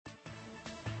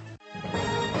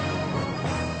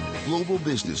global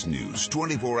business news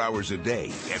 24 hours a day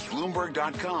at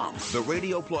Bloomberg.com, the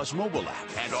Radio Plus mobile app,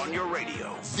 and on your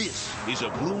radio. This is a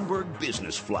Bloomberg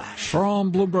Business Flash.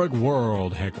 From Bloomberg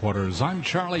World Headquarters, I'm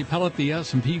Charlie Pellet. The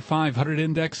S&P 500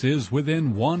 index is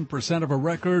within 1% of a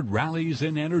record. Rallies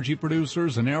in energy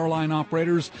producers and airline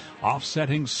operators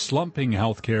offsetting slumping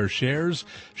healthcare shares.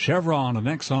 Chevron and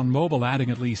ExxonMobil adding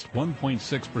at least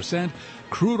 1.6%.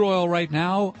 Crude oil right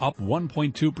now up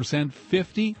 1.2%,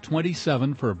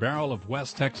 $50.27 for a barrel of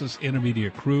West Texas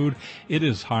Intermediate crude. It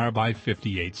is higher by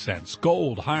 58 cents.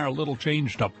 Gold higher, little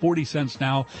changed, up 40 cents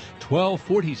now,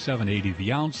 $12.47.80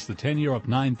 the ounce. The 10-year up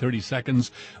 9.30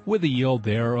 seconds with a yield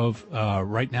there of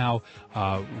right now.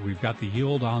 We've got the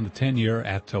yield on the 10-year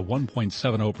at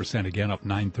 1.70%, again up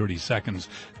 9.30 seconds.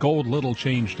 Gold little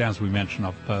changed, as we mentioned,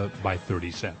 up by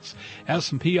 30 cents.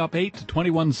 S&P up 8 to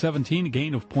 2117, a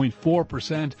gain of 0.4%.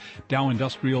 Dow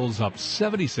Industrials up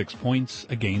 76 points,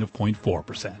 a gain of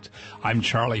 0.4%. I'm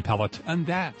Charlie Pellet, and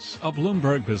that's a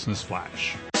Bloomberg Business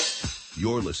Flash.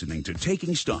 You're listening to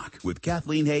Taking Stock with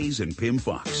Kathleen Hayes and Pimm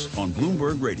Fox on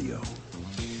Bloomberg Radio.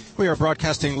 We are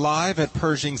broadcasting live at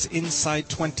Pershing's INSITE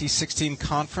 2016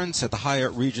 conference at the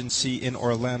Hyatt Regency in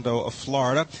Orlando,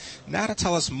 Florida. Now to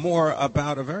tell us more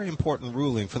about a very important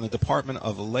ruling from the Department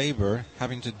of Labor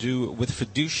having to do with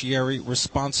fiduciary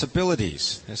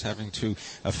responsibilities. This having to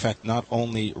affect not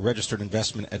only registered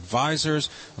investment advisors,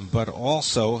 but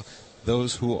also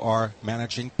those who are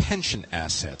managing pension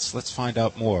assets. Let's find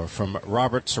out more from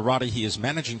Robert Cirrotti. He is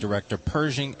Managing Director,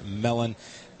 Pershing Mellon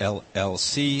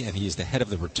LLC, and he is the head of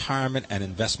the Retirement and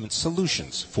Investment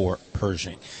Solutions for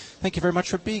Pershing. Thank you very much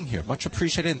for being here. Much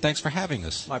appreciated, and thanks for having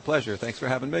us. My pleasure. Thanks for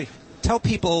having me. Tell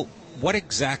people what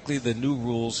exactly the new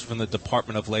rules from the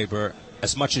Department of Labor,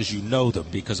 as much as you know them,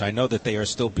 because I know that they are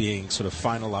still being sort of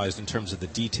finalized in terms of the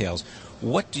details.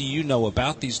 What do you know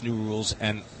about these new rules,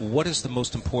 and what is the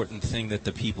most important thing that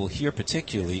the people here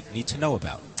particularly need to know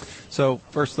about? So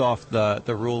first off, the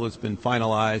rule has been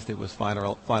finalized. It was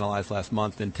finalized last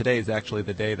month, and today is actually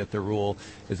the day that the rule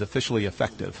is officially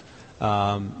effective.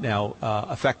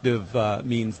 Effective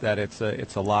means that it's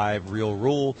a live, real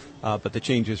rule, but the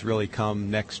changes really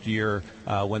come next year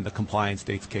when the compliance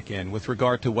dates kick in. With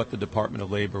regard to what the Department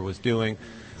of Labor was doing,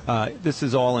 this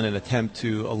is all in an attempt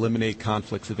to eliminate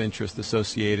conflicts of interest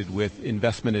associated with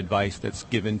investment advice that's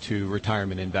given to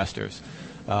retirement investors.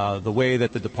 The way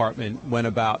that the department went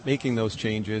about making those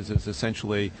changes is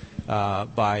essentially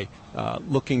by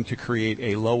looking to create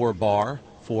a lower bar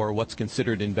for what's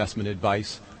considered investment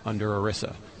advice under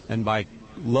ERISA. And by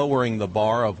lowering the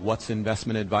bar of what's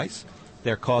investment advice,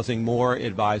 they're causing more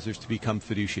advisors to become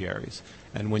fiduciaries.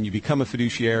 And when you become a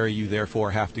fiduciary, you therefore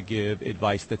have to give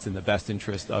advice that's in the best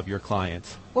interest of your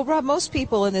clients. Well, Rob, most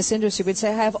people in this industry would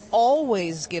say, I have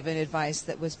always given advice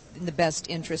that was in the best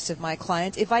interest of my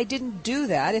client. If I didn't do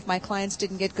that, if my clients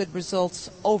didn't get good results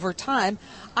over time,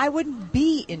 I wouldn't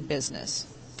be in business.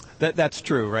 That's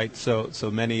true, right? So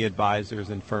many advisors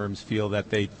and firms feel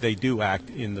that they do act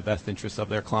in the best interest of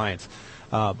their clients.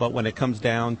 But when it comes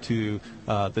down to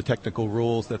the technical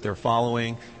rules that they're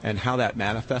following and how that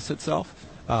manifests itself,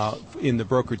 in the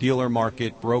broker-dealer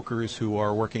market, brokers who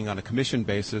are working on a commission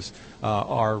basis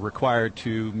are required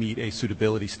to meet a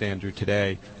suitability standard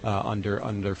today under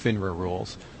FINRA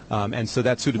rules. And so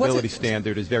that suitability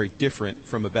standard is very different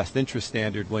from a best interest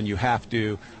standard when you have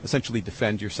to essentially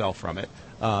defend yourself from it.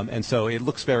 And so it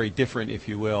looks very different, if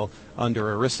you will,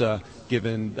 under ERISA,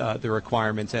 given the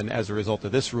requirements and as a result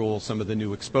of this rule, some of the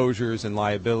new exposures and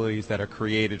liabilities that are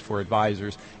created for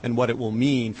advisors and what it will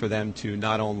mean for them to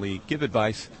not only give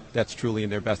advice that's truly in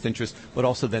their best interest, but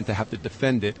also then to have to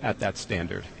defend it at that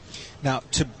standard. Now,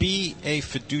 to be a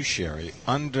fiduciary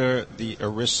under the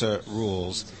ERISA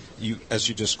rules, as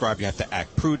you described, you have to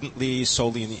act prudently,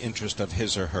 solely in the interest of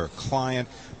his or her client,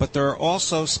 but there are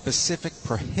also specific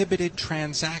prohibited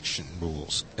transaction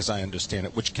rules, as I understand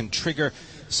it, which can trigger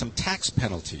some tax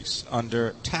penalties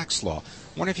under tax law.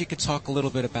 I wonder if you could talk a little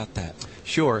bit about that.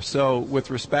 Sure. So with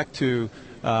respect to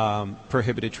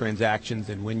prohibited transactions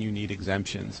and when you need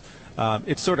exemptions,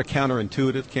 it's sort of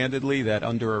counterintuitive, candidly, that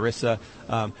under ERISA,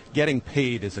 getting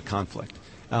paid is a conflict.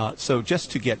 So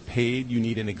just to get paid, you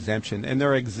need an exemption. And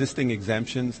there are existing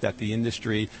exemptions that the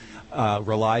industry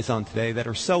relies on today that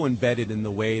are so embedded in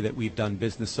the way that we've done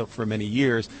business for many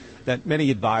years that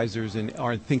many advisors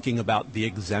aren't thinking about the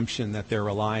exemption that they're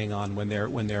relying on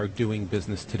when they're doing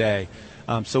business today.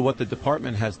 So what the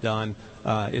department has done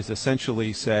is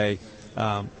essentially say,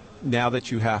 now that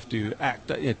you have to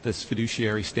act at this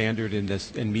fiduciary standard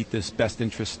and meet this best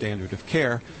interest standard of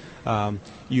care,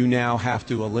 you now have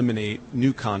to eliminate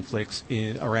new conflicts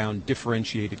around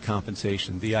differentiated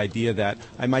compensation. The idea that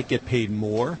I might get paid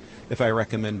more if I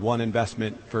recommend one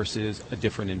investment versus a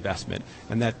different investment.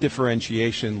 And that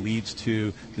differentiation leads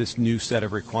to this new set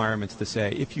of requirements to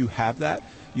say, if you have that,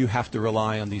 you have to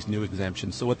rely on these new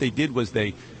exemptions. So what they did was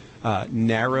they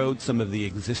narrowed some of the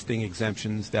existing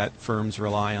exemptions that firms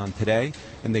rely on today,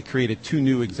 and they created two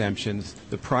new exemptions,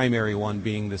 the primary one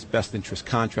being this best interest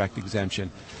contract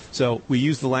exemption. So we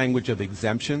use the language of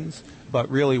exemptions, but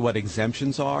really what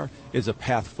exemptions are is a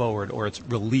path forward, or it's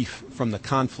relief from the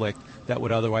conflict that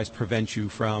would otherwise prevent you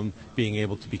from being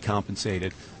able to be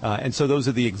compensated. And so those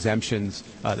are the exemptions.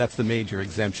 That's the major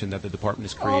exemption that the department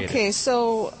has created. Okay,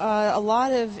 so a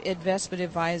lot of investment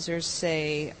advisors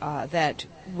say that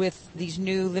with these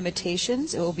new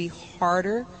limitations, it will be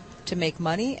harder to make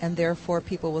money, and therefore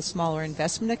people with smaller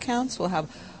investment accounts will have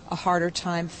a harder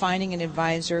time finding an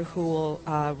advisor who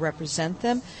will represent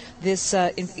them. This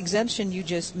exemption you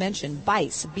just mentioned,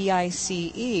 BICE,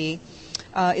 B-I-C-E,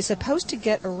 is supposed to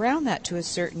get around that to a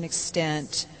certain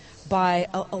extent by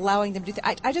allowing them to do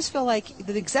that. I just feel like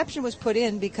the exemption was put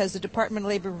in because the Department of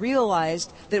Labor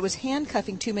realized that it was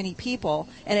handcuffing too many people,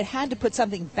 and it had to put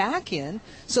something back in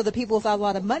so that people without a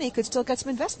lot of money could still get some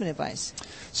investment advice.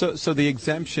 So the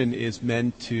exemption is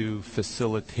meant to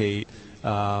facilitate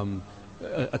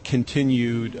a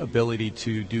continued ability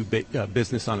to do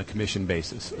business on a commission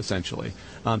basis, essentially.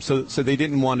 So they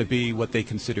didn't want to be what they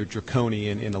considered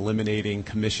draconian in eliminating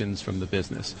commissions from the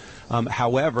business.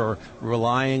 However,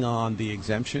 relying on the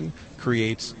exemption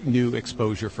creates new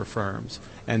exposure for firms.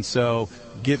 And so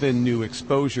given new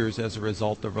exposures as a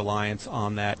result of reliance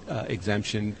on that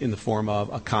exemption in the form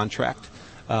of a contract,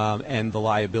 and the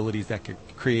liabilities that get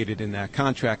created in that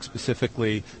contract,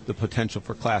 specifically the potential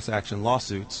for class action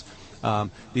lawsuits,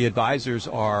 the advisors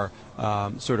are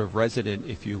sort of resident,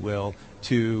 if you will,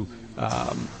 to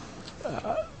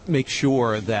make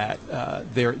sure that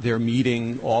they're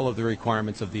meeting all of the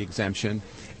requirements of the exemption.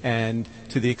 And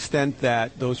to the extent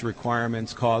that those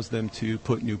requirements cause them to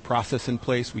put new process in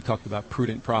place, we talked about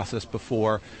prudent process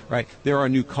before, right? There are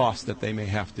new costs that they may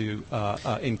have to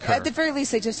incur. At the very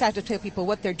least, they just have to tell people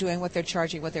what they're doing, what they're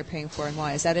charging, what they're paying for, and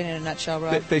why. Is that it in a nutshell,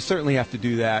 Rob? They certainly have to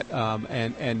do that,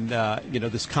 and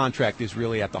this contract is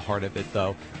really at the heart of it,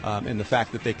 though, and the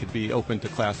fact that they could be open to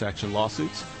class action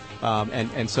lawsuits.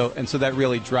 And so that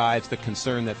really drives the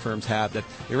concern that firms have that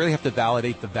they really have to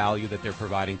validate the value that they're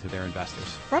providing to their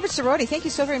investors. Robert Cirrotti, thank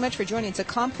you so very much for joining. It's a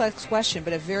complex question,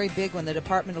 but a very big one, the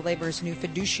Department of Labor's new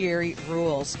fiduciary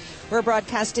rules. We're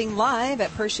broadcasting live at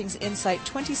Pershing's INSITE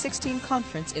 2016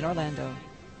 conference in Orlando.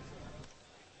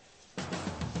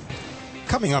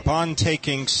 Coming up on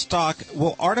Taking Stock,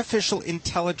 will artificial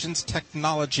intelligence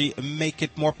technology make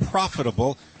it more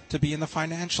profitable to be in the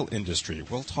financial industry?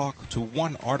 We'll talk to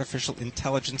one artificial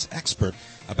intelligence expert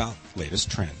about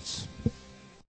latest trends.